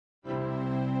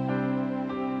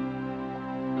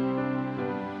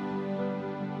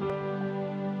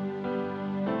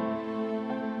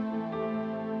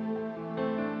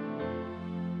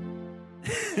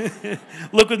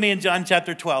Look with me in John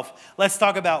chapter 12. Let's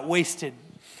talk about wasted.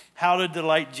 How to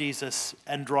delight Jesus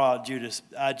and draw out Judas.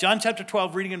 John chapter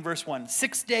 12, reading in verse 1.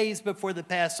 6 days before the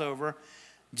Passover,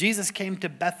 Jesus came to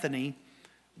Bethany,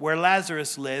 where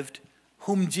Lazarus lived,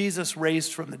 whom Jesus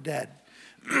raised from the dead.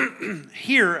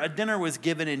 Here, a dinner was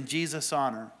given in Jesus'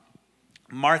 honor.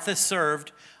 Martha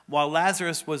served, while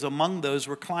Lazarus was among those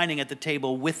reclining at the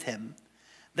table with him.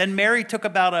 Then Mary took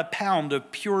about a pound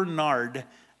of pure nard,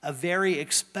 a very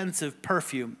expensive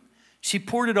perfume. She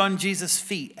poured it on Jesus'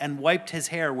 feet and wiped his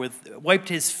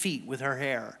feet with her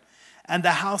hair. And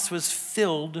the house was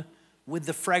filled with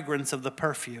the fragrance of the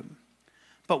perfume.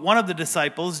 But one of the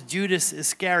disciples, Judas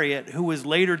Iscariot, who was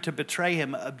later to betray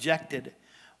him, objected.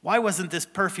 Why wasn't this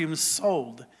perfume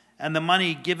sold and the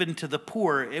money given to the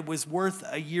poor? It was worth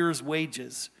a year's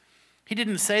wages. He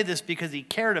didn't say this because he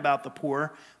cared about the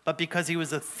poor, but because he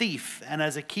was a thief, and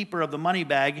as a keeper of the money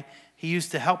bag, he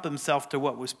used to help himself to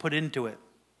what was put into it.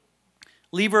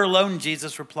 Leave her alone,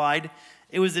 Jesus replied.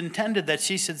 It was intended that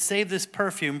she should save this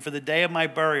perfume for the day of my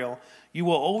burial. You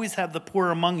will always have the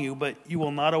poor among you, but you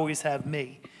will not always have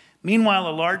me. Meanwhile,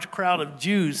 a large crowd of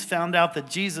Jews found out that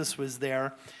Jesus was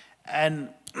there, and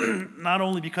not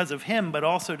only because of him, but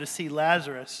also to see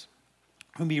Lazarus,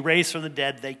 whom he raised from the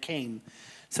dead, they came.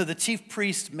 So the chief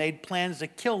priests made plans to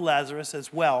kill Lazarus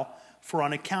as well, for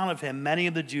on account of him, many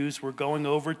of the Jews were going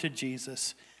over to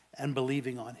Jesus and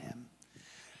believing on him.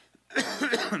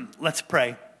 Let's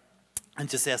pray and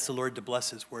just ask the Lord to bless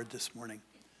his word this morning.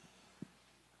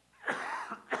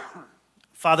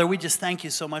 Father, we just thank you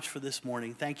so much for this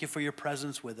morning. Thank you for your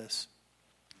presence with us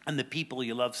and the people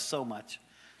you love so much.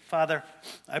 Father,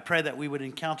 I pray that we would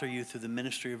encounter you through the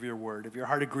ministry of your word. If your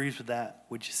heart agrees with that,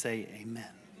 would you say amen?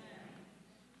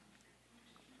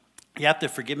 You have to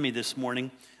forgive me this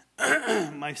morning.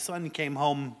 My son came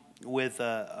home with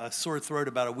a sore throat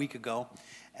about a week ago,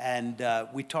 and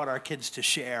we taught our kids to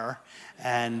share,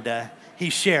 and he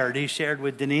shared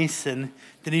with Denise, and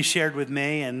Denise shared with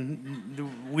me,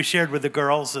 and we shared with the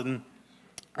girls, and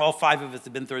all 5 of us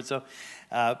have been through it, so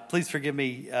please forgive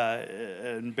me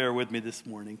and bear with me this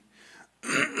morning.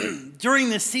 During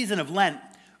this season of Lent,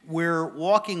 we're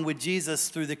walking with Jesus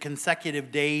through the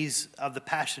consecutive days of the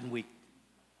Passion Week.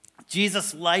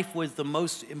 Jesus' life was the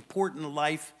most important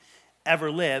life ever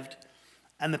lived,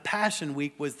 and the Passion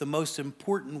Week was the most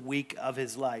important week of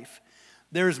his life.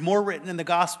 There's more written in the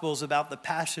Gospels about the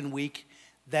Passion Week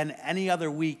than any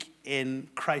other week in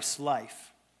Christ's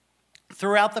life.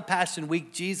 Throughout the Passion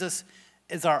Week, Jesus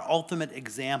is our ultimate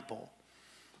example.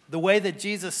 The way that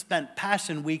Jesus spent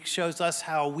Passion Week shows us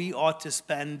how we ought to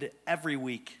spend every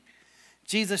week.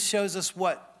 Jesus shows us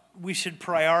what we should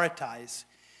prioritize.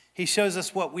 He shows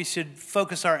us what we should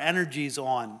focus our energies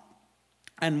on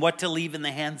and what to leave in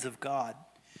the hands of God.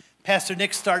 Pastor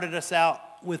Nick started us out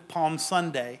with Palm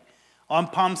Sunday. On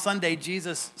Palm Sunday,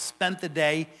 Jesus spent the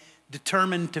day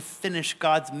determined to finish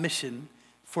God's mission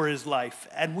for his life.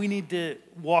 And we need to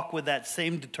walk with that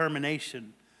same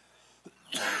determination.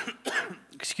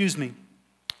 Excuse me.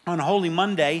 On Holy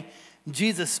Monday,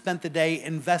 Jesus spent the day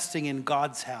investing in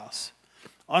God's house.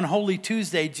 On Holy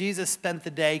Tuesday, Jesus spent the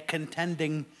day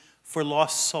contending for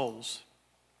lost souls.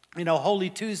 You know, Holy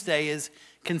Tuesday is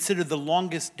considered the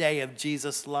longest day of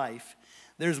Jesus' life.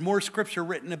 There's more scripture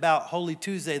written about Holy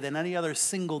Tuesday than any other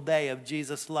single day of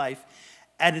Jesus' life.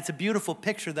 And it's a beautiful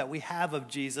picture that we have of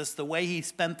Jesus. The way he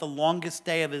spent the longest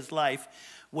day of his life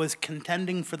was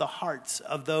contending for the hearts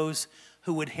of those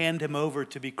who would hand him over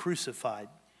to be crucified.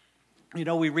 You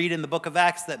know, we read in the book of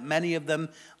Acts that many of them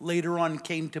later on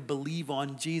came to believe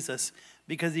on Jesus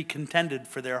because he contended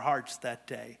for their hearts that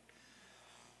day.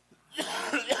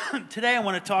 Today I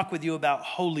want to talk with you about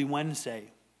Holy Wednesday.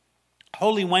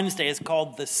 Holy Wednesday is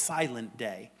called the Silent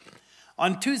Day.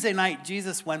 On Tuesday night,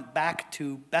 Jesus went back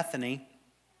to Bethany,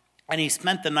 and he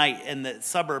spent the night in the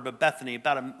suburb of Bethany,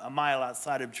 about a mile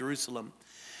outside of Jerusalem.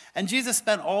 And Jesus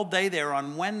spent all day there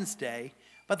on Wednesday,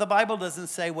 but the Bible doesn't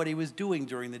say what he was doing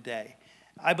during the day.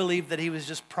 I believe that he was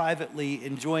just privately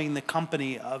enjoying the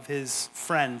company of his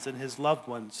friends and his loved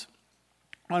ones.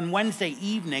 On Wednesday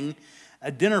evening,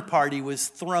 a dinner party was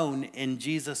thrown in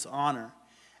Jesus' honor.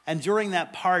 And during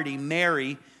that party,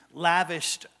 Mary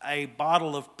lavished a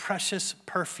bottle of precious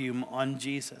perfume on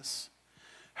Jesus.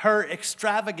 Her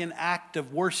extravagant act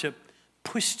of worship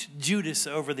pushed Judas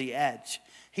over the edge.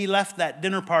 He left that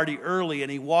dinner party early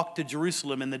and he walked to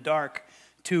Jerusalem in the dark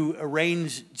to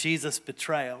arrange Jesus'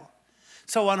 betrayal.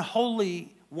 So on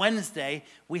Holy Wednesday,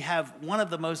 we have one of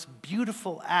the most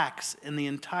beautiful acts in the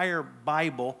entire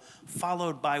Bible,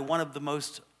 followed by one of the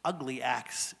most ugly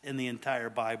acts in the entire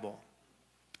Bible.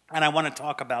 And I want to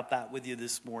talk about that with you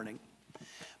this morning.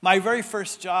 My very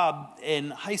first job in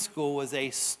high school was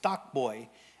a stock boy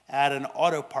at an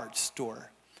auto parts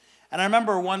store. And I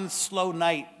remember one slow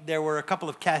night, there were a couple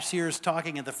of cashiers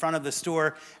talking at the front of the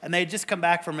store, and they had just come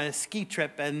back from a ski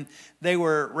trip, and they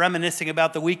were reminiscing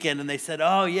about the weekend, and they said,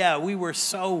 "Oh yeah, we were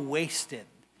so wasted."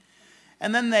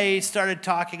 And then they started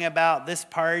talking about this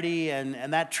party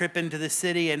and that trip into the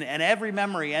city, and every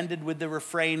memory ended with the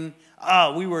refrain,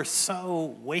 "Oh, we were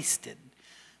so wasted."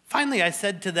 Finally, I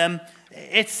said to them,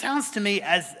 "It sounds to me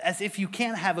as if you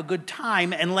can't have a good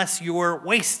time unless you're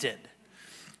wasted."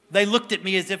 They looked at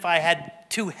me as if I had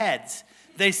two heads.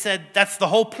 They said, "That's the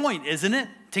whole point, isn't it?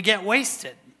 To get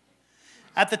wasted."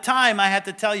 At the time, I had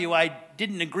to tell you, I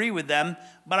didn't agree with them,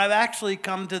 but I've actually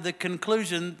come to the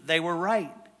conclusion they were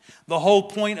right. The whole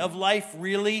point of life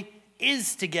really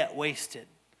is to get wasted.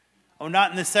 Oh,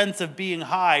 not in the sense of being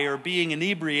high or being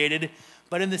inebriated,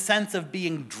 but in the sense of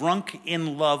being drunk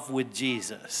in love with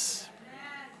Jesus.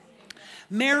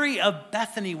 Mary of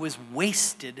Bethany was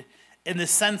wasted in the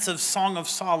sense of Song of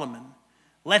Solomon.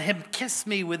 "Let him kiss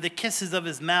me with the kisses of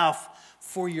his mouth,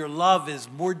 for your love is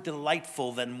more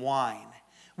delightful than wine.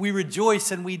 We rejoice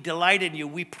and we delight in you.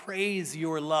 We praise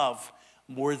your love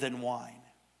more than wine."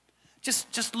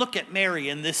 Just look at Mary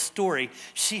in this story.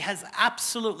 She has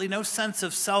absolutely no sense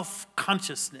of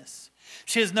self-consciousness.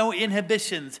 She has no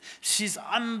inhibitions. She's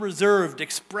unreserved,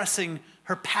 expressing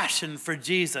her passion for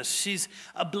Jesus. She's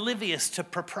oblivious to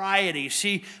propriety.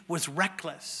 She was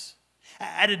reckless.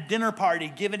 At a dinner party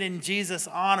given in Jesus'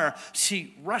 honor,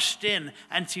 she rushed in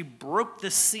and she broke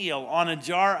the seal on a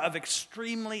jar of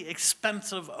extremely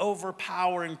expensive,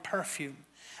 overpowering perfume.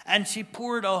 And she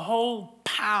poured a whole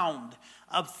pound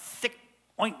of thick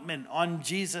ointment on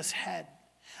Jesus' head.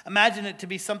 Imagine it to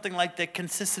be something like the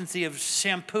consistency of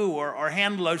shampoo or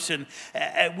hand lotion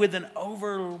with an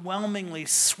overwhelmingly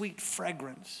sweet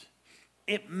fragrance.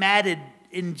 It matted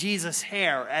in Jesus'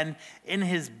 hair and in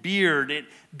his beard. It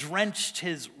drenched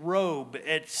his robe.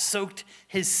 It soaked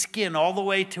his skin all the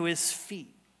way to his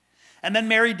feet. And then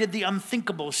Mary did the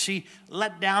unthinkable. She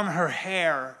let down her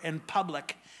hair in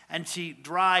public and she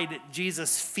dried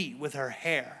Jesus' feet with her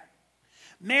hair.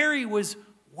 Mary was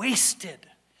wasted.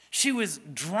 She was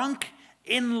drunk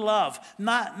in love,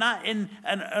 not in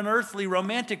an earthly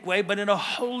romantic way, but in a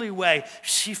holy way.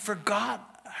 She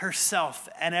forgot herself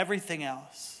and everything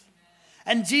else.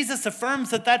 And Jesus affirms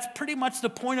that that's pretty much the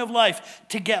point of life,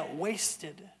 to get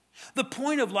wasted. The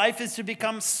point of life is to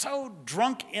become so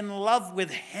drunk in love with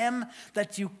him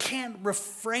that you can't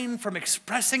refrain from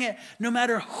expressing it no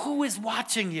matter who is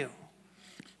watching you.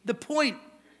 The point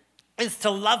is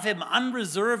to love him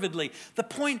unreservedly. The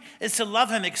point is to love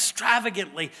him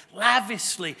extravagantly,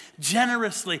 lavishly,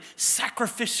 generously,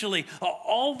 sacrificially,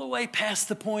 all the way past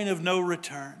the point of no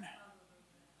return.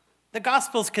 The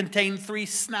Gospels contain 3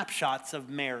 snapshots of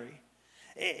Mary.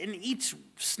 In each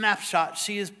snapshot,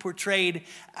 she is portrayed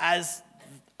as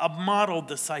a model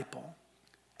disciple.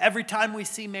 Every time we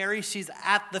see Mary, she's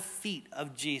at the feet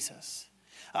of Jesus.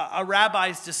 A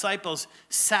rabbi's disciples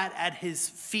sat at his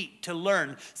feet to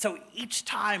learn. So each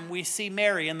time we see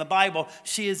Mary in the Bible,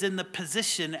 she is in the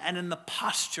position and in the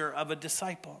posture of a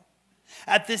disciple.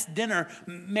 At this dinner,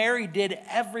 Mary did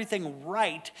everything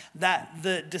right that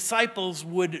the disciples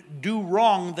would do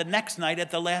wrong the next night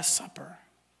at the Last Supper.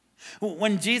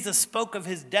 When Jesus spoke of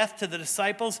his death to the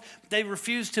disciples, they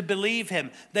refused to believe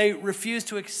him. They refused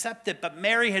to accept it, but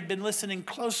Mary had been listening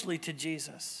closely to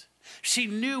Jesus. She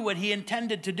knew what he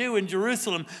intended to do in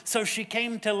Jerusalem, so she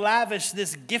came to lavish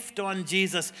this gift on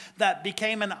Jesus that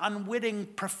became an unwitting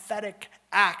prophetic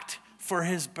act for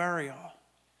his burial.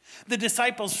 The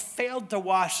disciples failed to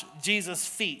wash Jesus'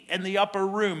 feet in the upper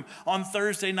room on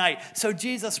Thursday night. So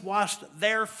Jesus washed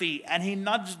their feet and he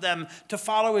nudged them to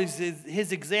follow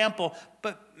his example.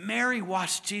 But Mary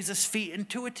washed Jesus' feet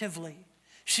intuitively.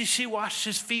 She washed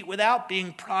his feet without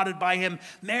being prodded by him.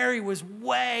 Mary was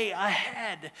way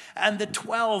ahead and the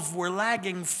 12 were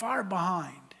lagging far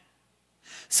behind.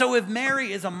 So if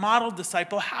Mary is a model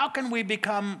disciple, how can we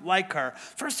become like her?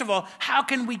 First of all, how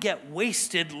can we get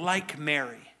wasted like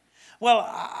Mary? Well,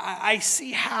 I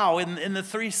see how in the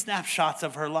 3 snapshots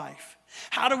of her life.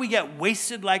 How do we get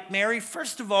wasted like Mary?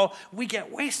 First of all, we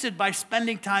get wasted by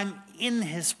spending time in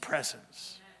his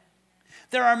presence.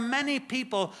 There are many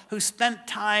people who spent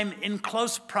time in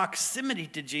close proximity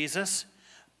to Jesus,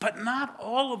 but not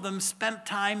all of them spent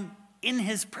time in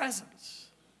his presence.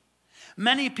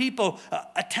 Many people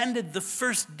attended the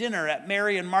first dinner at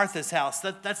Mary and Martha's house.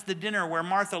 That's the dinner where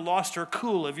Martha lost her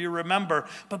cool, if you remember.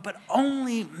 But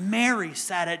only Mary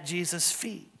sat at Jesus'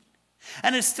 feet.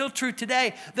 And it's still true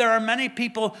today. There are many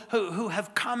people who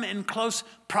have come in close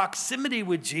proximity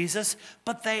with Jesus,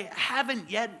 but they haven't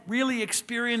yet really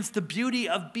experienced the beauty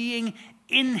of being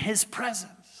in his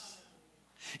presence.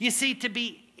 You see, to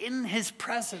be in his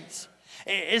presence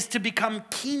is to become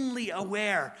keenly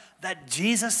aware that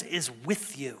Jesus is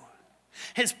with you.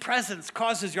 His presence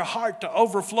causes your heart to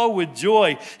overflow with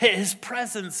joy. His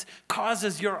presence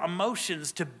causes your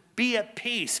emotions to be at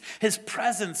peace. His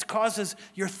presence causes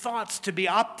your thoughts to be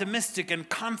optimistic and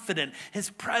confident. His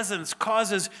presence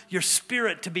causes your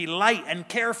spirit to be light and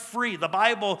carefree. The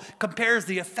Bible compares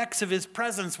the effects of his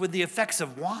presence with the effects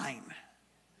of wine.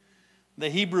 The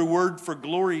Hebrew word for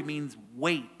glory means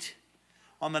weight.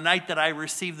 On the night that I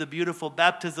received the beautiful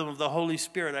baptism of the Holy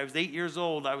Spirit, I was 8 years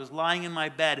old. I was lying in my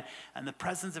bed, and the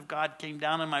presence of God came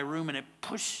down in my room, and it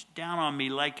pushed down on me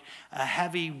like a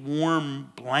heavy,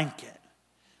 warm blanket.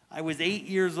 I was 8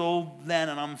 years old then,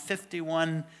 and I'm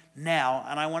 51 now,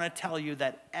 and I want to tell you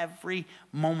that every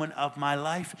moment of my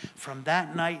life, from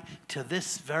that night to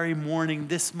this very morning,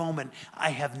 this moment, I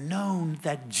have known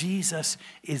that Jesus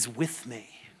is with me.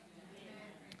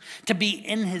 To be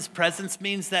in his presence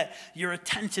means that your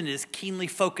attention is keenly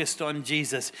focused on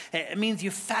Jesus. It means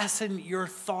you fasten your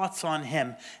thoughts on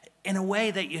him in a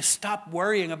way that you stop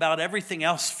worrying about everything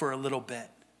else for a little bit.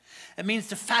 It means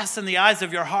to fasten the eyes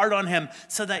of your heart on him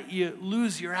so that you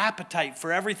lose your appetite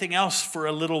for everything else for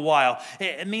a little while.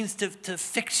 It means to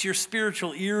fix your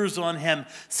spiritual ears on him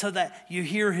so that you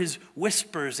hear his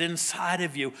whispers inside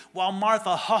of you. While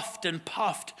Martha huffed and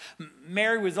puffed,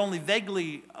 Mary was only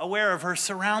vaguely aware of her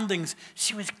surroundings.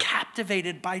 She was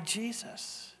captivated by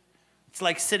Jesus. It's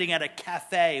like sitting at a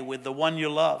cafe with the one you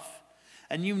love.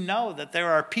 And you know that there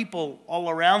are people all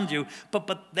around you,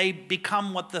 but they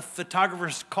become what the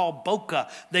photographers call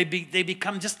bokeh. They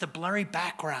become just a blurry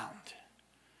background.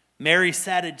 Mary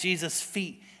sat at Jesus'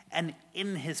 feet, and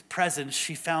in his presence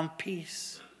she found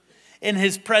peace. In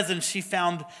his presence she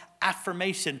found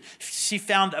affirmation. She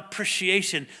found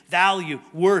appreciation, value,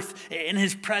 worth. In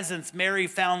his presence, Mary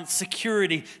found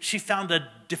security. She found a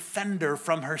defender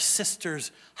from her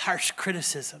sister's harsh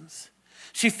criticisms.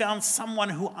 She found someone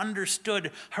who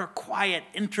understood her quiet,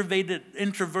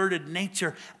 introverted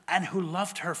nature and who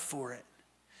loved her for it.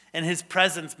 In his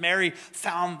presence, Mary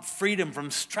found freedom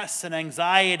from stress and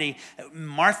anxiety.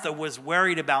 Martha was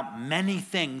worried about many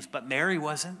things, but Mary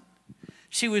wasn't.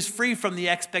 She was free from the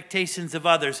expectations of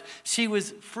others. She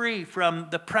was free from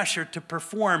the pressure to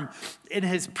perform. In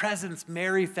his presence,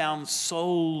 Mary found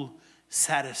soul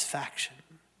satisfaction.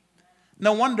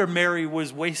 No wonder Mary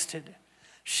was wasted.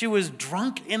 She was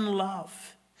drunk in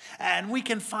love. And we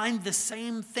can find the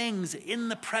same things in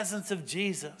the presence of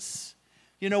Jesus.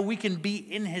 You know, we can be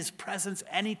in his presence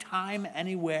anytime,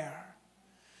 anywhere.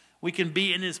 We can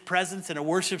be in his presence in a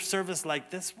worship service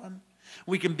like this one.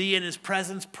 We can be in his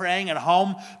presence praying at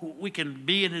home. We can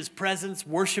be in his presence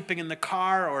worshiping in the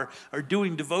car or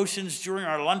doing devotions during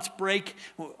our lunch break.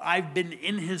 I've been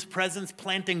in his presence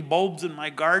planting bulbs in my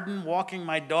garden, walking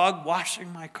my dog,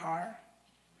 washing my car.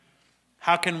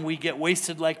 How can we get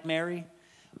wasted like Mary?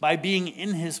 By being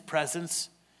in his presence.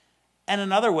 And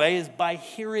another way is by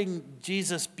hearing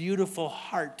Jesus' beautiful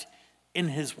heart in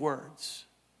his words.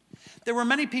 There were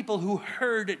many people who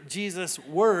heard Jesus'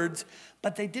 words,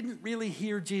 but they didn't really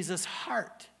hear Jesus'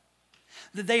 heart.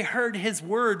 They heard his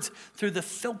words through the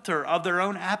filter of their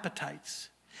own appetites.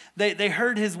 They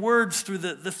heard his words through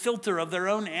the filter of their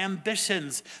own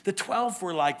ambitions. The 12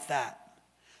 were like that.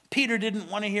 Peter didn't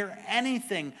want to hear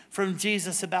anything from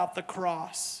Jesus about the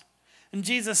cross. And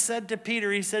Jesus said to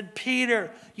Peter, he said,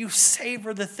 Peter, you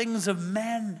savor the things of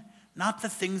men, not the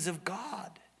things of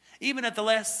God. Even at the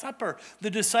Last Supper, the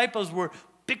disciples were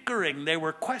bickering. They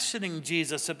were questioning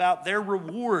Jesus about their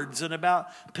rewards and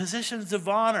about positions of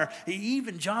honor.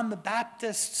 Even John the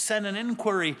Baptist sent an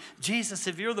inquiry, Jesus,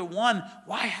 if you're the one,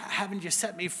 why haven't you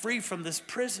set me free from this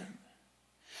prison?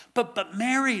 But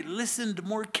Mary listened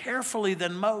more carefully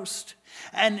than most.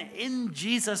 And in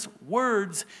Jesus'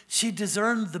 words, she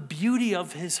discerned the beauty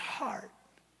of his heart.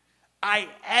 I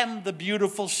am the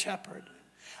beautiful shepherd.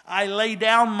 I lay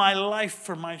down my life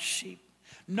for my sheep.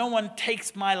 No one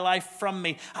takes my life from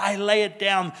me. I lay it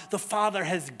down. The Father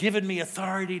has given me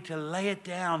authority to lay it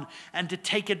down and to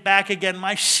take it back again.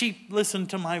 My sheep listen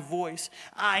to my voice.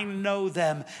 I know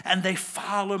them and they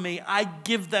follow me. I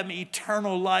give them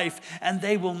eternal life and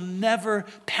they will never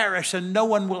perish and no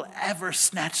one will ever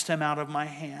snatch them out of my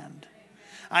hand.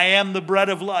 I am the bread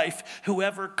of life.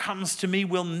 Whoever comes to me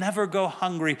will never go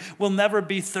hungry, will never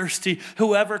be thirsty.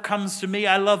 Whoever comes to me,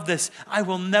 I love this, I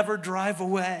will never drive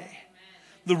away.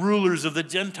 The rulers of the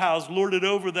Gentiles lorded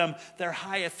over them. Their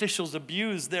high officials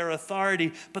abused their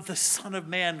authority. But the Son of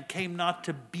Man came not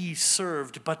to be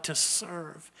served, but to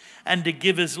serve, and to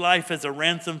give his life as a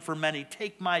ransom for many.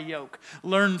 Take my yoke,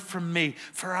 learn from me,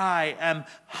 for I am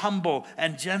humble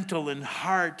and gentle in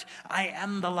heart. I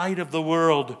am the light of the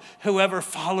world. Whoever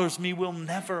follows me will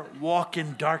never walk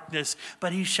in darkness,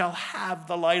 but he shall have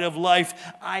the light of life.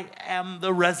 I am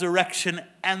the resurrection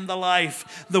and the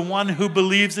life. The one who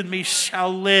believes in me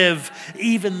shall live,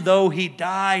 even though he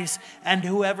dies, and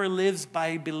whoever lives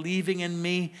by believing in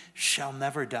me shall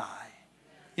never die.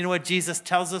 You know what Jesus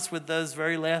tells us with those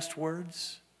very last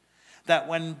words? That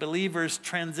when believers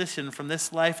transition from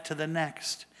this life to the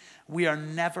next, we are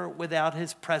never without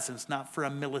his presence, not for a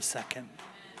millisecond.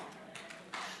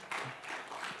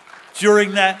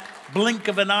 During that blink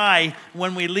of an eye,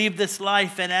 when we leave this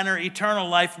life and enter eternal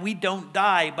life, we don't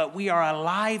die, but we are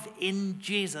alive in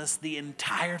Jesus the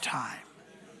entire time.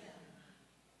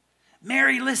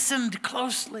 Mary listened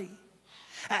closely,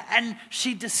 and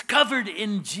she discovered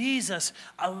in Jesus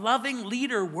a loving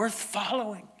leader worth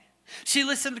following. She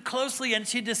listened closely and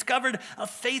she discovered a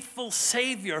faithful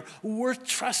Savior worth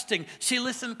trusting. She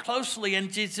listened closely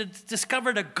and she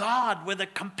discovered a God with a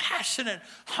compassionate,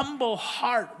 humble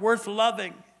heart worth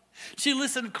loving. She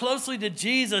listened closely to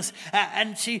Jesus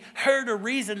and she heard a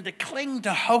reason to cling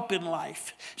to hope in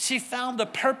life. She found a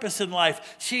purpose in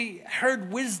life. She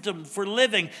heard wisdom for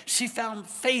living. She found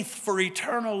faith for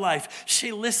eternal life.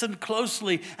 She listened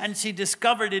closely and she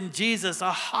discovered in Jesus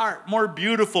a heart more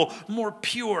beautiful, more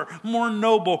pure, more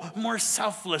noble, more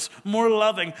selfless, more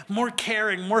loving, more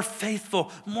caring, more faithful,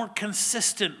 more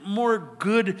consistent, more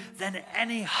good than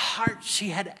any heart she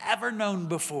had ever known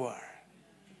before.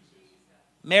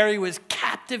 Mary was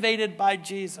captivated by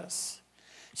Jesus.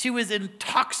 She was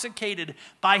intoxicated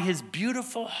by his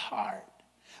beautiful heart.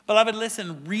 Beloved,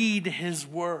 listen, read his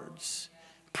words.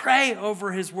 Pray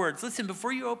over his words. Listen,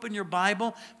 before you open your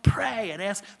Bible, pray and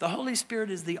ask. The Holy Spirit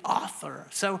is the author.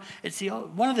 So it's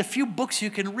one of the few books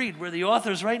you can read where the author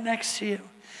is right next to you.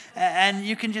 And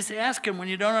you can just ask him when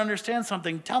you don't understand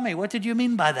something, tell me, what did you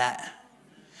mean by that?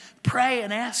 Pray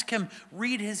and ask him,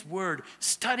 read his word,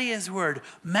 study his word,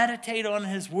 meditate on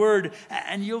his word,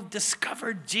 and you'll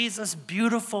discover Jesus'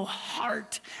 beautiful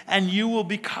heart, and you will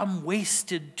become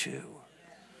wasted too.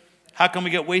 How can we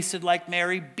get wasted like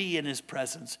Mary? Be in his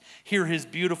presence. Hear his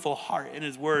beautiful heart in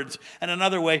his words. And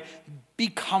another way, be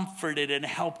comforted and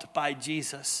helped by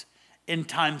Jesus in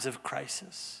times of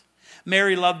crisis.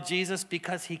 Mary loved Jesus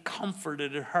because he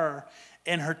comforted her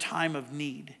in her time of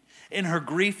need. In her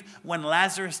grief, when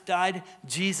Lazarus died,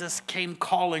 Jesus came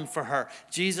calling for her.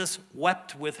 Jesus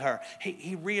wept with her.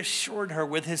 He reassured her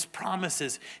with his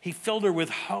promises. He filled her with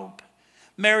hope.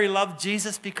 Mary loved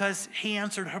Jesus because he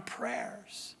answered her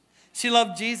prayers. She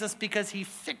loved Jesus because he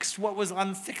fixed what was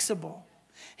unfixable.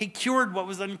 He cured what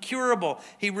was incurable.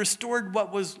 He restored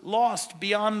what was lost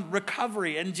beyond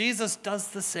recovery. And Jesus does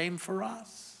the same for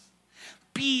us.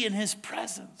 Be in his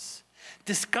presence.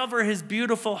 Discover his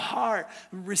beautiful heart.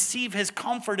 Receive his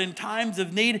comfort in times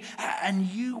of need. And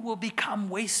you will become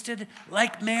wasted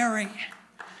like Mary.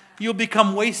 You'll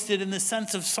become wasted in the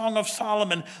sense of Song of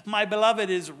Solomon. My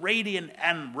beloved is radiant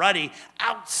and ruddy,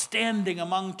 outstanding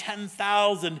among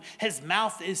 10,000. His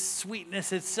mouth is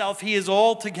sweetness itself. He is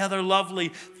altogether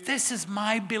lovely. This is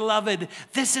my beloved.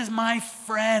 This is my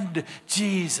friend,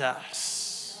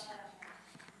 Jesus.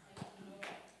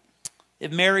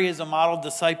 If Mary is a model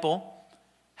disciple,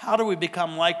 how do we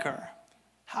become like her?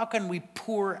 How can we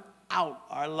pour out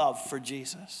our love for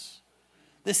Jesus?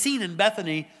 The scene in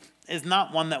Bethany is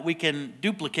not one that we can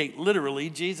duplicate literally.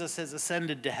 Jesus has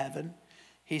ascended to heaven.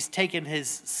 He's taken his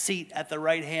seat at the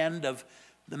right hand of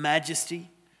the Majesty.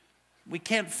 We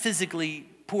can't physically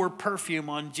pour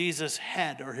perfume on Jesus'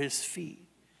 head or his feet.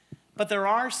 But there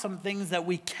are some things that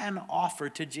we can offer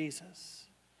to Jesus.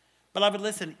 Beloved,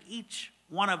 listen, each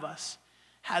one of us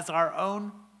has our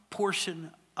own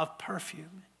portion of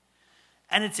perfume.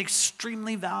 And it's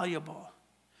extremely valuable.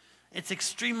 It's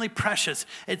extremely precious.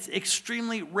 It's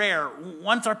extremely rare.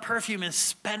 Once our perfume is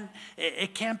spent,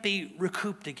 it can't be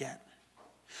recouped again.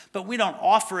 But we don't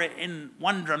offer it in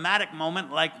one dramatic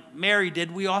moment like Mary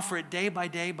did. We offer it day by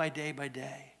day by day by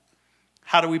day.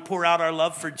 How do we pour out our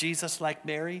love for Jesus like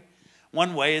Mary?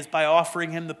 One way is by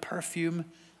offering him the perfume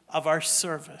of our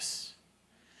service.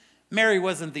 Mary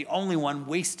wasn't the only one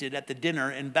wasted at the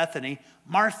dinner in Bethany.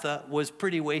 Martha was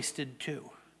pretty wasted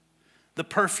too. The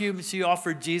perfume she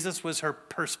offered Jesus was her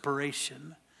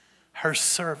perspiration, her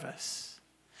service.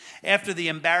 After the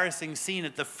embarrassing scene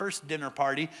at the first dinner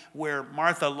party where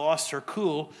Martha lost her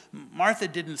cool, Martha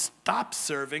didn't stop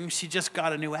serving, she just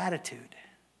got a new attitude.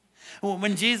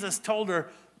 When Jesus told her,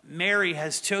 Mary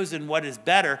has chosen what is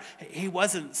better, he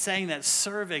wasn't saying that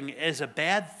serving is a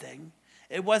bad thing.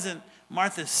 It wasn't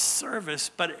Martha's service,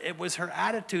 but it was her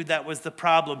attitude that was the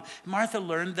problem. Martha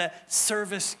learned that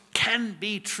service can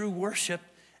be true worship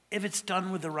if it's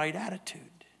done with the right attitude.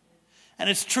 And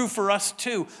it's true for us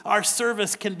too. Our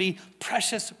service can be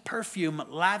precious perfume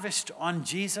lavished on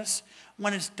Jesus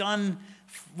when it's done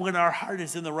when our heart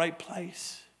is in the right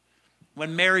place.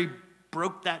 When Mary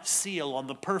broke that seal on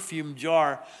the perfume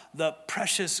jar, the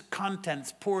precious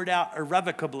contents poured out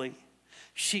irrevocably.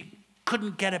 She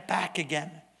couldn't get it back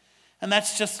again. And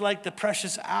that's just like the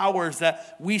precious hours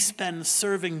that we spend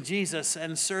serving Jesus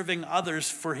and serving others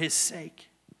for his sake.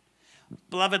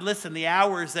 Beloved, listen, the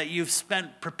hours that you've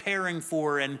spent preparing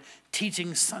for and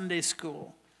teaching Sunday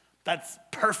school, that's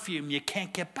perfume you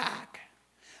can't get back.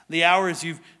 The hours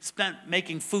you've spent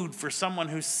making food for someone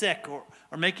who's sick, or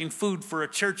making food for a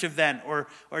church event, or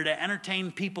to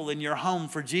entertain people in your home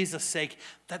for Jesus' sake,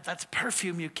 that's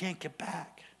perfume you can't get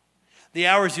back. The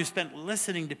hours you spent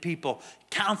listening to people,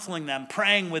 counseling them,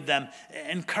 praying with them,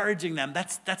 encouraging them,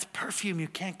 that's perfume you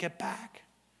can't get back.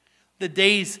 The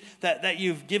days that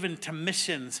you've given to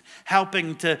missions,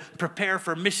 helping to prepare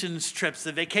for missions trips,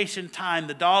 the vacation time,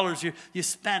 the dollars you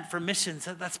spent for missions,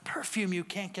 that's perfume you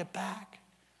can't get back.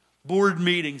 Board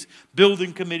meetings,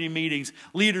 building committee meetings,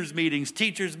 leaders meetings,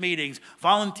 teachers meetings,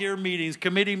 volunteer meetings,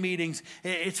 committee meetings.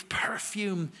 It's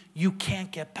perfume you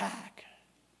can't get back.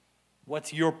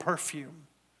 What's your perfume?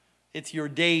 It's your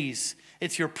days.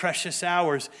 It's your precious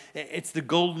hours. It's the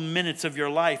golden minutes of your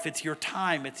life. It's your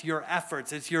time. It's your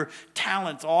efforts. It's your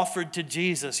talents offered to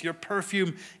Jesus. Your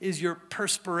perfume is your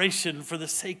perspiration for the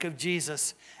sake of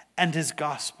Jesus and his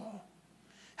gospel.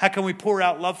 How can we pour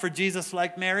out love for Jesus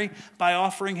like Mary? By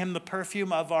offering him the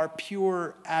perfume of our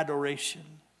pure adoration.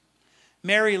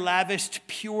 Mary lavished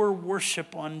pure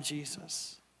worship on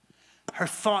Jesus. Her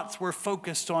thoughts were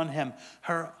focused on him.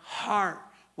 Her heart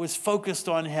was focused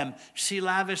on him. She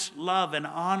lavished love and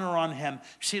honor on him.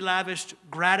 She lavished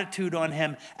gratitude on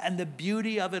him. And the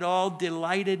beauty of it all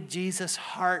delighted Jesus'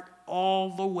 heart all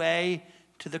the way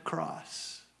to the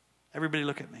cross. Everybody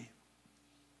look at me.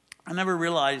 I never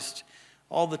realized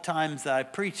all the times that I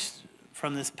preached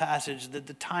from this passage that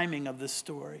the timing of this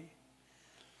story.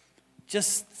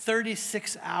 Just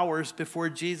 36 hours before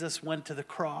Jesus went to the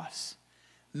cross,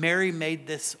 Mary made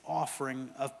this offering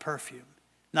of perfume.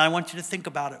 Now I want you to think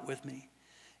about it with me.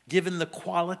 Given the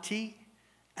quality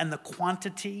and the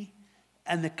quantity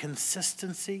and the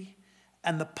consistency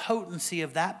and the potency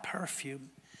of that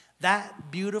perfume,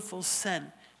 that beautiful scent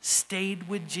stayed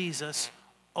with Jesus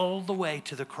all the way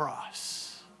to the cross.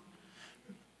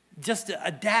 Just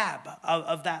a dab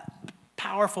of that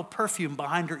powerful perfume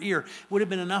behind her ear would have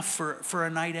been enough for a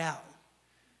night out.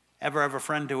 Ever have a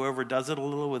friend who overdoes it a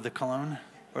little with the cologne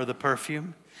or the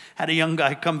perfume? Had a young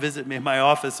guy come visit me in my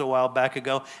office a while back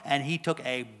ago, and he took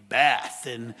a bath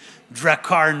in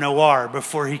Drakkar Noir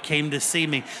before he came to see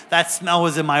me. That smell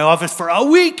was in my office for a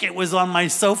week. It was on my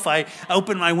sofa. I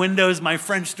opened my windows, my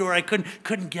French door. I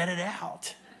couldn't get it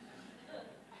out.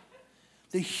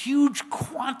 The huge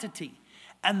quantity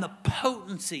and the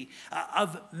potency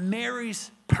of Mary's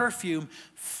perfume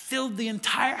filled the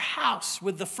entire house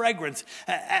with the fragrance.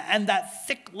 And that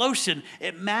thick lotion,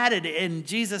 it matted in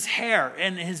Jesus' hair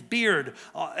and his beard.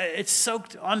 It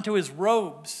soaked onto his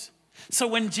robes. So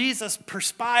when Jesus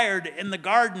perspired in the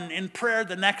garden in prayer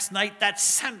the next night, that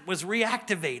scent was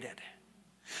reactivated.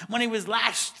 When he was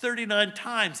lashed 39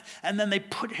 times and then they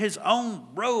put his own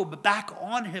robe back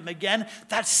on him again,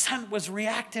 that scent was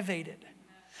reactivated.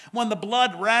 When the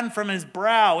blood ran from his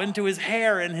brow into his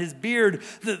hair and his beard,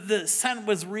 the scent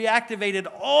was reactivated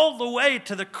all the way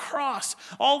to the cross,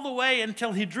 all the way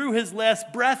until he drew his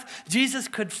last breath. Jesus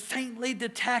could faintly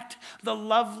detect the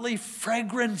lovely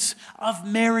fragrance of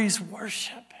Mary's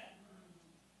worship.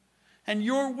 And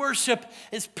your worship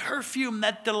is perfume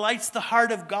that delights the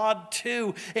heart of God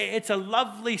too. It's a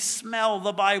lovely smell,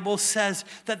 the Bible says,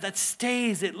 that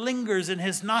stays, it lingers in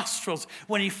his nostrils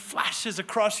when he flashes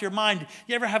across your mind.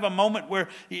 You ever have a moment where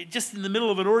just in the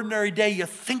middle of an ordinary day, you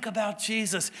think about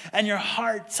Jesus and your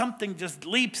heart, something just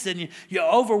leaps and you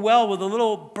overwhelm with a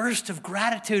little burst of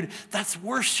gratitude? That's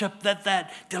worship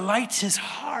that delights his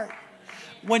heart.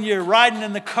 When you're riding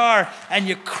in the car and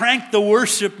you crank the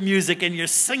worship music and you're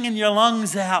singing your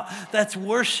lungs out, that's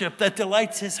worship that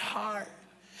delights his heart.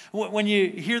 When you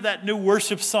hear that new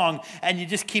worship song and you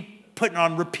just keep putting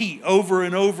on repeat over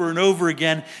and over and over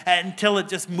again until it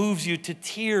just moves you to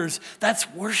tears, that's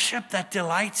worship that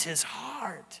delights his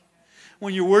heart.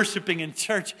 when you're worshiping in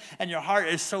church and your heart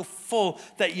is so full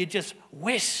that you just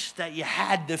wish that you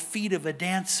had the feet of a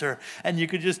dancer and you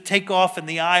could just take off in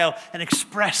the aisle and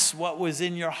express what was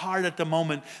in your heart at the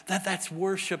moment. That's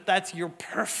worship. That's your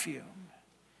perfume.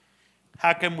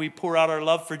 How can we pour out our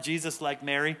love for Jesus like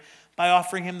Mary? By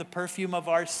offering him the perfume of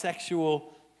our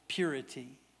sexual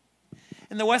purity.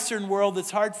 In the Western world,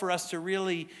 it's hard for us to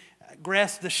really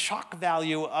grasp the shock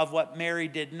value of what Mary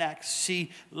did next. She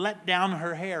let down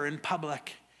her hair in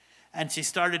public, and she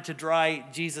started to dry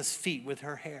Jesus' feet with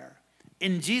her hair.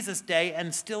 In Jesus' day,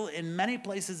 and still in many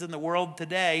places in the world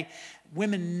today,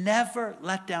 women never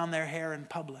let down their hair in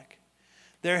public.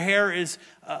 Their hair is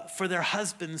for their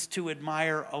husbands to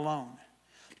admire alone.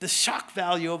 The shock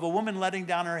value of a woman letting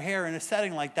down her hair in a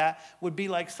setting like that would be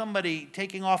like somebody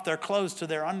taking off their clothes to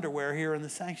their underwear here in the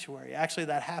sanctuary. Actually,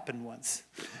 that happened once.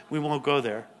 We won't go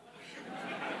there.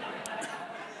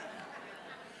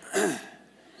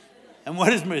 And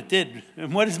what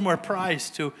is more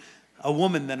prized to a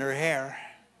woman than her hair?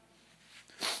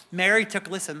 Mary took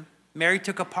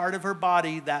a part of her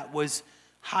body that was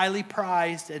highly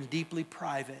prized and deeply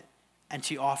private, and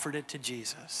she offered it to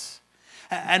Jesus.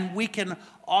 And we can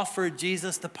offer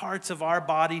Jesus the parts of our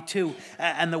body too.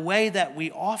 And the way that we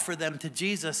offer them to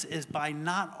Jesus is by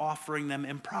not offering them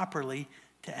improperly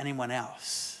to anyone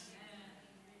else.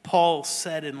 Paul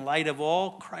said, in light of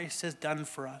all Christ has done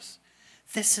for us,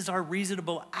 this is our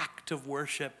reasonable act of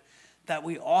worship, that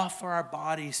we offer our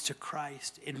bodies to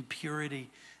Christ in purity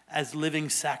as living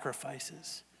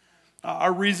sacrifices.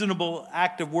 Our reasonable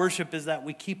act of worship is that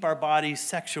we keep our bodies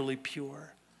sexually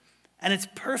pure. And it's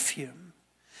perfume.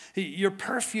 Your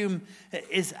perfume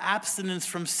is abstinence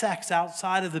from sex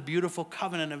outside of the beautiful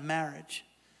covenant of marriage.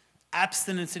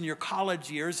 Abstinence in your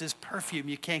college years is perfume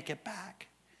you can't get back.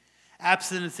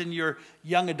 Abstinence in your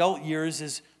young adult years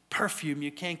is perfume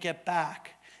you can't get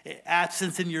back.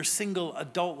 Abstinence in your single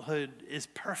adulthood is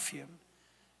perfume.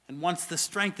 And once the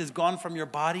strength is gone from your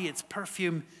body, it's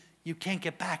perfume you can't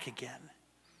get back again.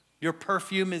 Your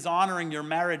perfume is honoring your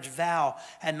marriage vow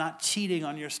and not cheating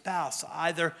on your spouse,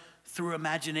 either through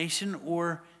imagination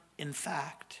or in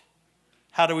fact.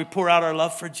 How do we pour out our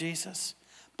love for Jesus?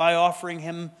 By offering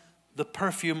him the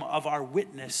perfume of our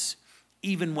witness,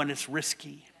 even when it's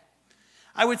risky.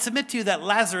 I would submit to you that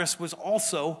Lazarus was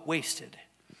also wasted.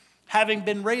 Having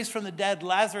been raised from the dead,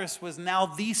 Lazarus was now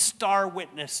the star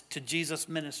witness to Jesus'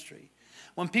 ministry.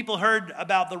 When people heard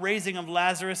about the raising of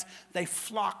Lazarus, they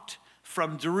flocked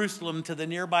from Jerusalem to the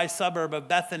nearby suburb of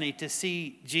Bethany to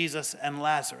see Jesus and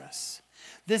Lazarus.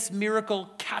 This miracle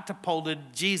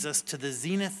catapulted Jesus to the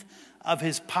zenith of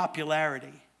his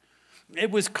popularity.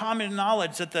 It was common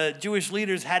knowledge that the Jewish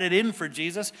leaders had it in for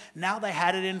Jesus. Now they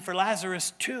had it in for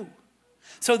Lazarus too.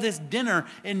 So this dinner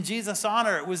in Jesus'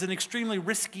 honor, it was an extremely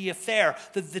risky affair.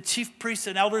 The chief priests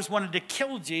and elders wanted to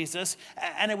kill Jesus,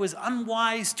 and it was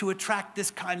unwise to attract this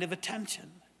kind of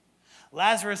attention.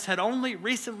 Lazarus had only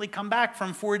recently come back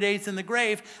from 4 days in the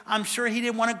grave. I'm sure he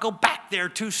didn't want to go back there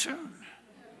too soon.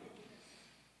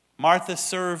 Martha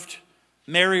served,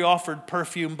 Mary offered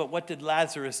perfume, but what did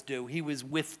Lazarus do? He was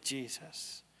with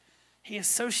Jesus. He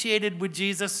associated with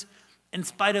Jesus in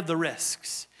spite of the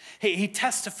risks. He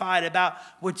testified about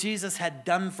what Jesus had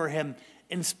done for him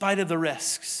in spite of the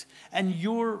risks. And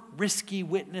your risky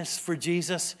witness for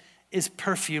Jesus is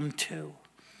perfume too.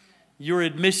 Your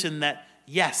admission that,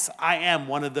 yes, I am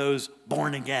one of those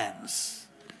born agains.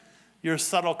 Your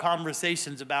subtle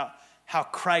conversations about how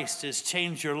Christ has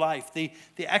changed your life. The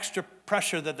extra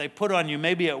pressure that they put on you,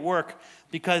 maybe at work,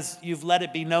 because you've let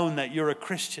it be known that you're a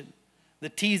Christian. The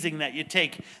teasing that you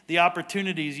take, the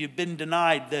opportunities you've been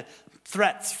denied, the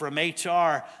threats from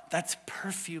HR, that's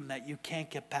perfume that you can't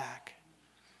get back.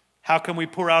 How can we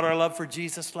pour out our love for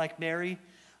Jesus like Mary?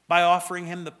 By offering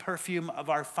him the perfume of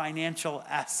our financial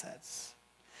assets.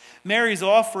 Mary's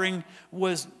offering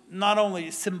was not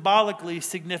only symbolically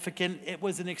significant, it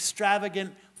was an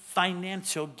extravagant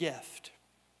financial gift.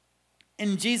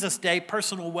 In Jesus' day,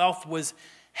 personal wealth was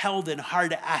held in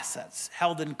hard assets,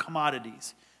 held in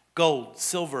commodities. Gold,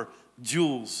 silver,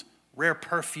 jewels, rare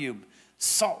perfume.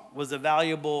 Salt was a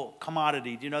valuable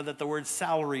commodity. Do you know that the word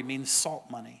salary means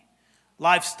salt money?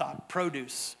 Livestock,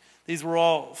 produce. These were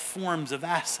all forms of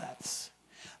assets.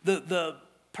 The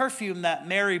perfume that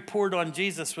Mary poured on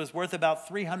Jesus was worth about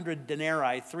 300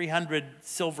 denarii, 300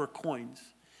 silver coins.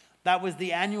 That was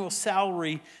the annual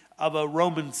salary of a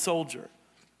Roman soldier.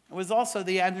 It was also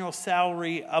the annual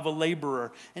salary of a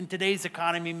laborer. In today's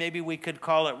economy, maybe we could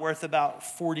call it worth about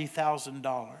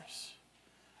 $40,000.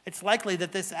 It's likely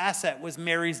that this asset was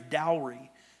Mary's dowry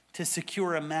to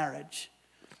secure a marriage.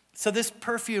 So this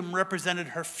perfume represented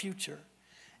her future.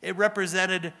 It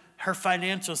represented her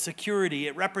financial security.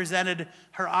 It represented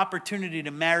her opportunity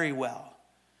to marry well.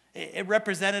 It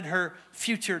represented her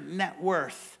future net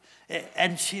worth.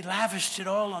 And she lavished it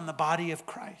all on the body of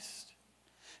Christ.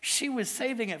 She was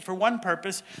saving it for one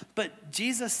purpose, but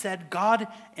Jesus said God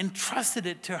entrusted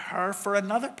it to her for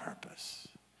another purpose.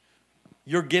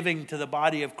 Your giving to the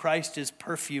body of Christ is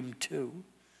perfume too.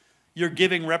 Your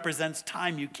giving represents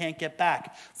time you can't get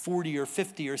back, 40 or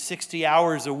 50 or 60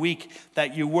 hours a week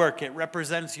that you work. It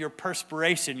represents your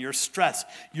perspiration, your stress,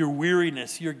 your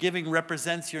weariness. Your giving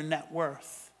represents your net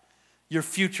worth, your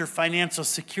future financial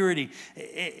security.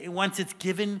 Once it's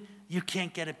given, you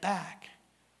can't get it back.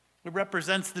 It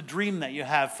represents the dream that you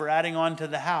have for adding on to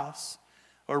the house,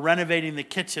 or renovating the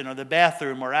kitchen or the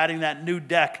bathroom, or adding that new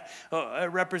deck.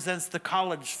 It represents the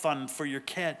college fund for your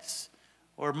kids,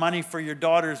 or money for your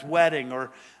daughter's wedding,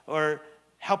 or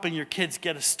helping your kids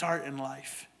get a start in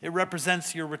life. It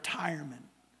represents your retirement.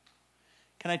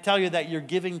 Can I tell you that your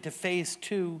giving to phase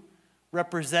 2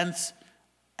 represents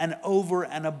an over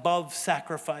and above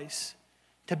sacrifice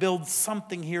to build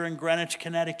something here in Greenwich,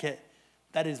 Connecticut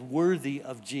that is worthy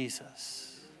of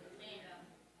Jesus.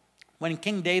 When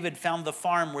King David found the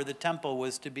farm where the temple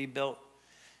was to be built,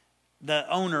 the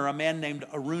owner, a man named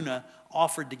Aruna,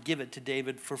 offered to give it to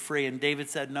David for free. And David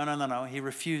said, no. He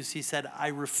refused. He said, I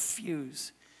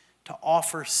refuse to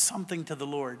offer something to the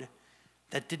Lord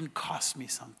that didn't cost me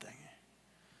something.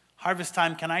 Harvest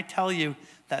Time, can I tell you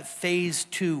that phase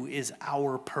 2 is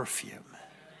our perfume?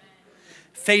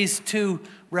 Phase 2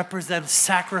 represents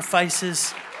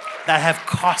sacrifices that have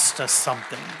cost us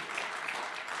something.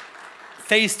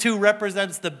 Phase 2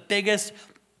 represents the biggest,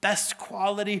 best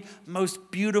quality,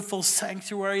 most beautiful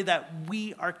sanctuary that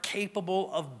we are capable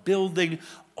of building,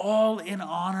 all in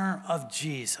honor of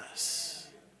Jesus.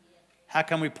 How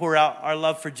can we pour out our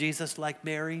love for Jesus like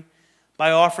Mary? By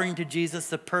offering to Jesus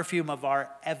the perfume of our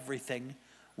everything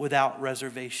without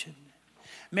reservation.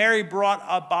 Mary brought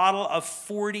a bottle of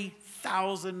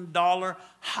 $40,000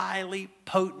 highly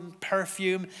potent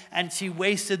perfume, and she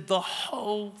wasted the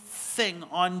whole thing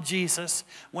on Jesus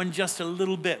when just a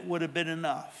little bit would have been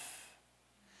enough.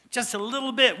 Just a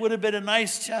little bit would have been a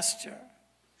nice gesture.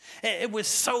 It was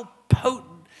so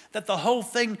potent that the whole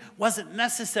thing wasn't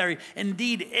necessary.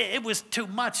 Indeed, it was too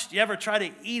much. You ever try to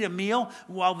eat a meal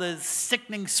while the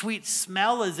sickening sweet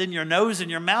smell is in your nose and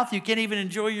your mouth? You can't even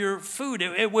enjoy your food.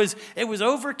 It was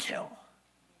overkill.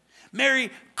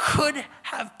 Mary could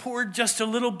have poured just a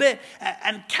little bit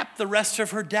and kept the rest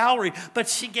of her dowry, but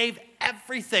she gave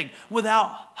everything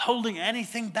without holding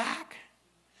anything back.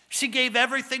 She gave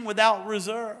everything without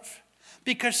reserve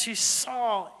because she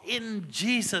saw in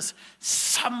Jesus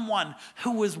someone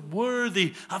who was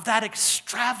worthy of that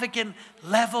extravagant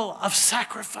level of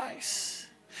sacrifice.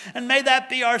 And may that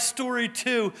be our story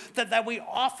too, that we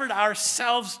offered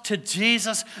ourselves to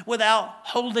Jesus without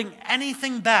holding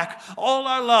anything back. All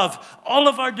our love, all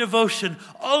of our devotion,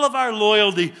 all of our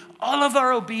loyalty, all of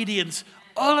our obedience,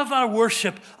 all of our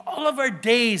worship, all of our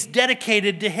days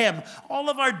dedicated to Him, all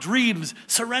of our dreams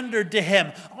surrendered to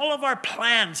Him, all of our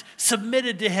plans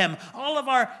submitted to Him, all of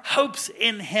our hopes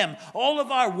in Him, all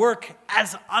of our work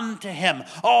as unto Him,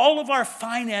 all of our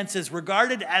finances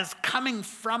regarded as coming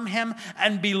from Him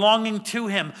and belonging to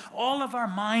Him, all of our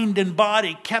mind and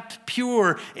body kept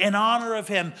pure in honor of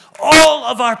Him, all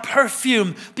of our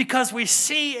perfume, because we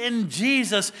see in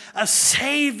Jesus a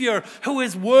Savior who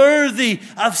is worthy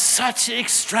of such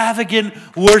extravagant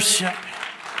worship.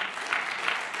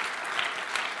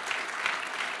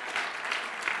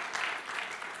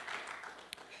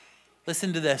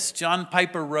 Listen to this. John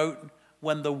Piper wrote,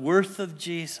 when the worth of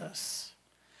Jesus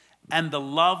and the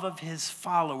love of His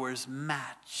followers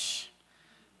match,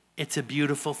 it's a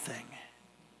beautiful thing.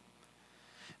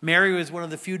 Mary was one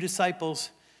of the few disciples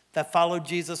that followed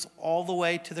Jesus all the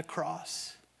way to the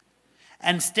cross.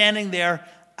 And standing there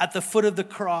at the foot of the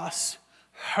cross,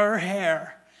 her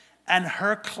hair and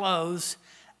her clothes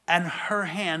and her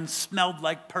hands smelled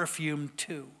like perfume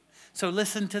too. So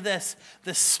listen to this.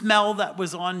 The smell that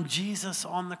was on Jesus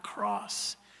on the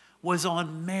cross was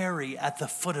on Mary at the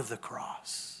foot of the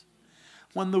cross.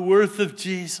 When the worth of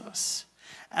Jesus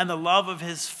and the love of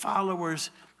His followers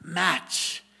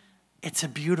match, it's a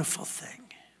beautiful thing.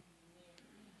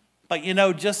 But you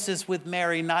know, just as with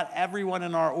Mary, not everyone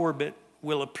in our orbit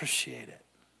will appreciate it.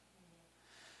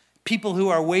 People who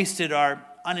are wasted are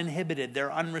uninhibited,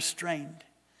 they're unrestrained.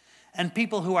 And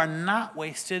people who are not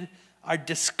wasted are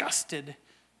disgusted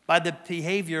by the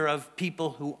behavior of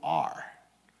people who are.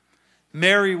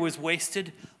 Mary was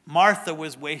wasted, Martha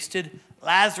was wasted,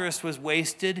 Lazarus was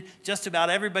wasted, just about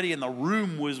everybody in the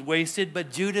room was wasted,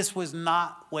 but Judas was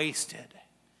not wasted.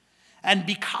 And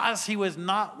because he was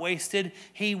not wasted,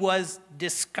 he was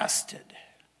disgusted.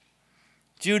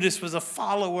 Judas was a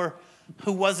follower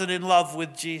who wasn't in love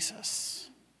with Jesus.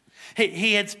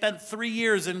 He had spent 3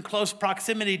 years in close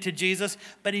proximity to Jesus,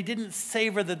 but he didn't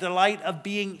savor the delight of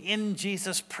being in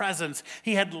Jesus' presence.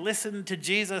 He had listened to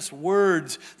Jesus'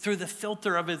 words through the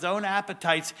filter of his own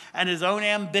appetites and his own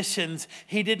ambitions.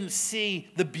 He didn't see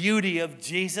the beauty of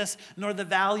Jesus, nor the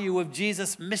value of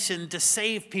Jesus' mission to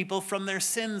save people from their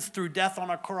sins through death on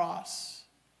a cross.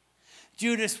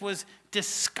 Judas was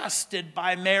disgusted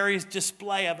by Mary's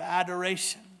display of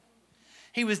adoration.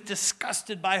 He was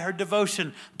disgusted by her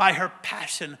devotion, by her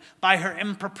passion, by her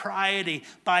impropriety,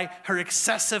 by her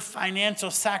excessive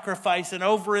financial sacrifice. And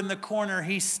over in the corner,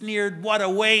 he sneered, "What a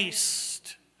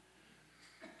waste."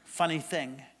 Funny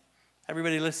thing,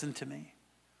 everybody listen to me.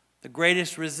 The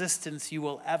greatest resistance you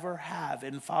will ever have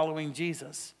in following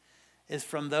Jesus is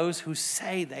from those who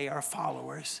say they are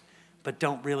followers, but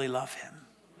don't really love him.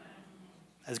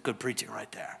 That's good preaching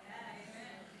right there.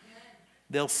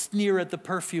 They'll sneer at the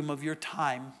perfume of your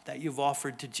time that you've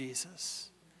offered to Jesus.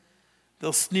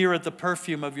 They'll sneer at the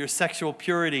perfume of your sexual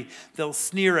purity. They'll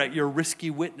sneer at your risky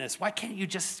witness. Why can't you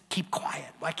just keep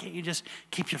quiet? Why can't you just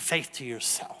keep your faith to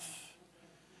yourself?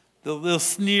 They'll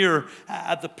sneer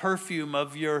at the perfume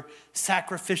of your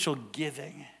sacrificial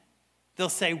giving. They'll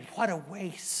say, "What a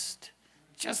waste.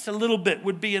 Just a little bit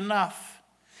would be enough."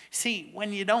 See,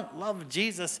 when you don't love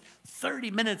Jesus,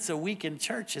 30 minutes a week in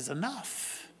church is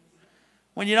enough.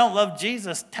 When you don't love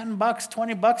Jesus, $10,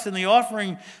 $20 in the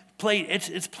offering plate,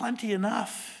 it's plenty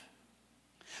enough.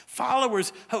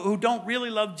 Followers who don't really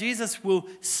love Jesus will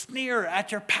sneer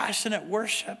at your passionate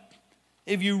worship.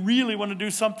 If you really want to do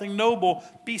something noble,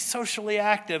 be socially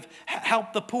active,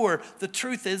 help the poor. The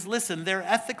truth is, listen, their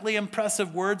ethically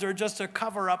impressive words are just a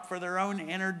cover-up for their own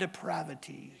inner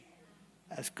depravity.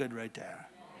 That's good right there.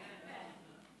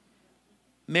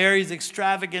 Mary's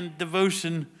extravagant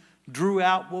devotion drew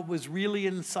out what was really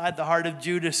inside the heart of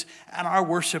Judas, and our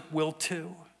worship will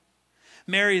too.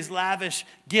 Mary's lavish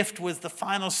gift was the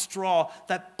final straw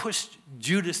that pushed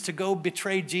Judas to go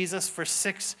betray Jesus for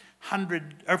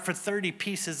 30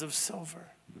 pieces of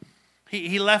silver.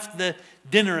 He left the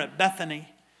dinner at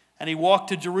Bethany, and he walked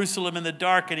to Jerusalem in the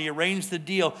dark, and he arranged the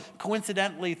deal.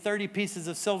 Coincidentally, 30 pieces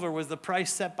of silver was the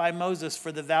price set by Moses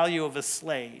for the value of a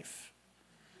slave.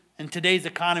 In today's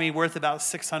economy, worth about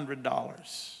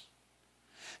 $600.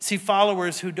 See,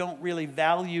 followers who don't really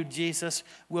value Jesus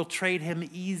will trade him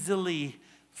easily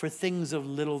for things of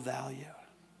little value.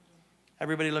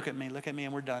 Everybody look at me,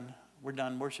 and we're done. We're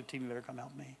done. Worship team, you better come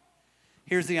help me.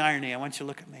 Here's the irony. I want you to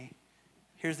look at me.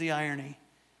 Here's the irony.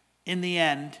 In the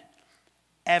end,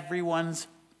 everyone's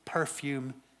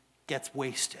perfume gets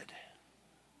wasted.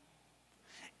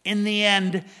 In the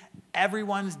end,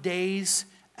 everyone's days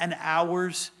and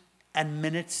hours and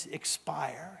minutes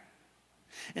expire.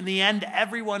 In the end,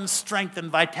 everyone's strength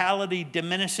and vitality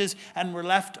diminishes, and we're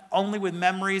left only with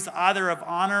memories either of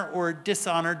honor or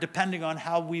dishonor, depending on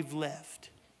how we've lived.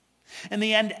 In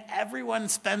the end, everyone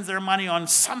spends their money on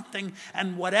something,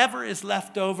 and whatever is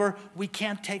left over, we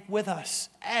can't take with us.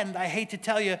 And I hate to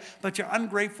tell you, but your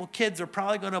ungrateful kids are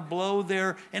probably going to blow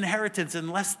their inheritance in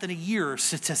less than a year,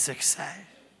 statistics say.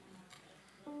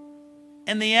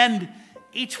 In the end,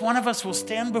 each one of us will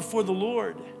stand before the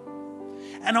Lord.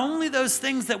 And only those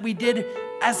things that we did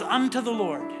as unto the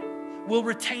Lord will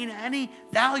retain any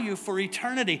value for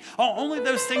eternity. Only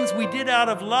those things we did out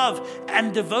of love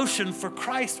and devotion for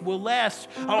Christ will last.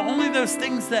 Only those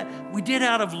things that we did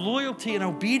out of loyalty and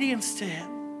obedience to him.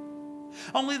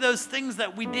 Only those things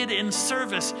that we did in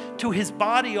service to his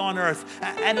body on earth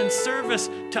and in service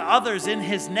to others in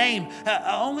his name.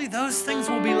 Only those things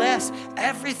will be last.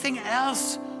 Everything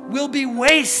else will be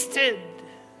wasted.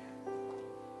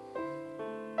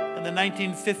 In the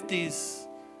 1950s,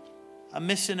 a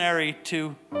missionary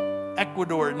to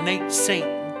Ecuador, Nate Saint,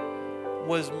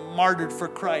 was martyred for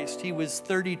Christ. He was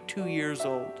 32 years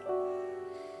old.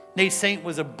 Nate Saint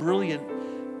was a brilliant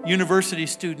university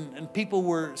student, and people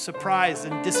were surprised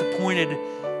and disappointed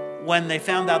when they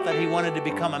found out that he wanted to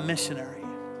become a missionary.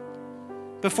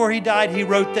 Before he died, he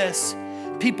wrote this: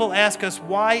 "People ask us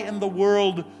why in the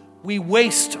world we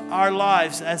waste our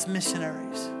lives as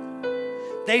missionaries.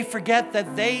 They forget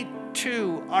that they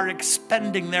too are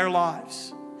expending their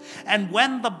lives. And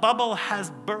when the bubble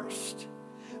has burst,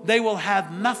 they will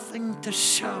have nothing to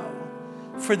show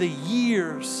for the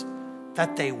years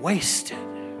that they wasted."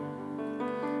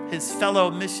 His fellow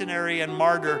missionary and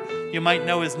martyr, you might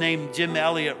know his name, Jim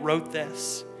Elliot, wrote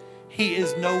this: "He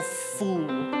is no fool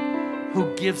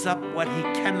who gives up what he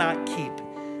cannot keep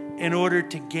in order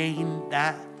to gain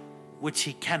that which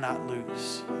he cannot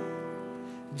lose."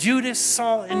 Judas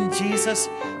saw in Jesus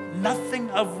nothing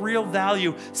of real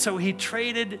value, so he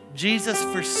traded Jesus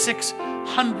for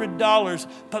 $600.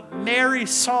 But Mary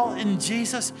saw in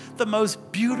Jesus the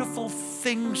most beautiful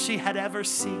thing she had ever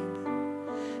seen.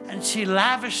 And she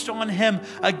lavished on him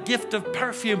a gift of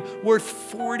perfume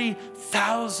worth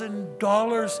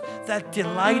 $40,000 that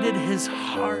delighted his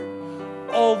heart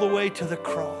all the way to the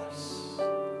cross.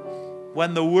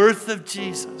 When the worth of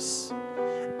Jesus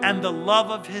and the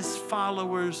love of his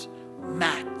followers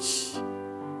match,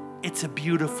 it's a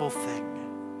beautiful thing.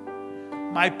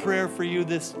 My prayer for you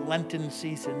this Lenten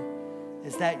season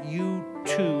is that you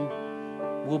too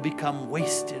will become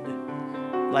wasted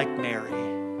like Mary.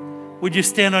 Would you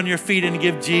stand on your feet and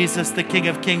give Jesus, the King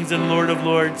of Kings and Lord of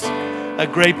Lords, a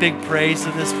great big praise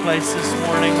in this place this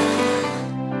morning?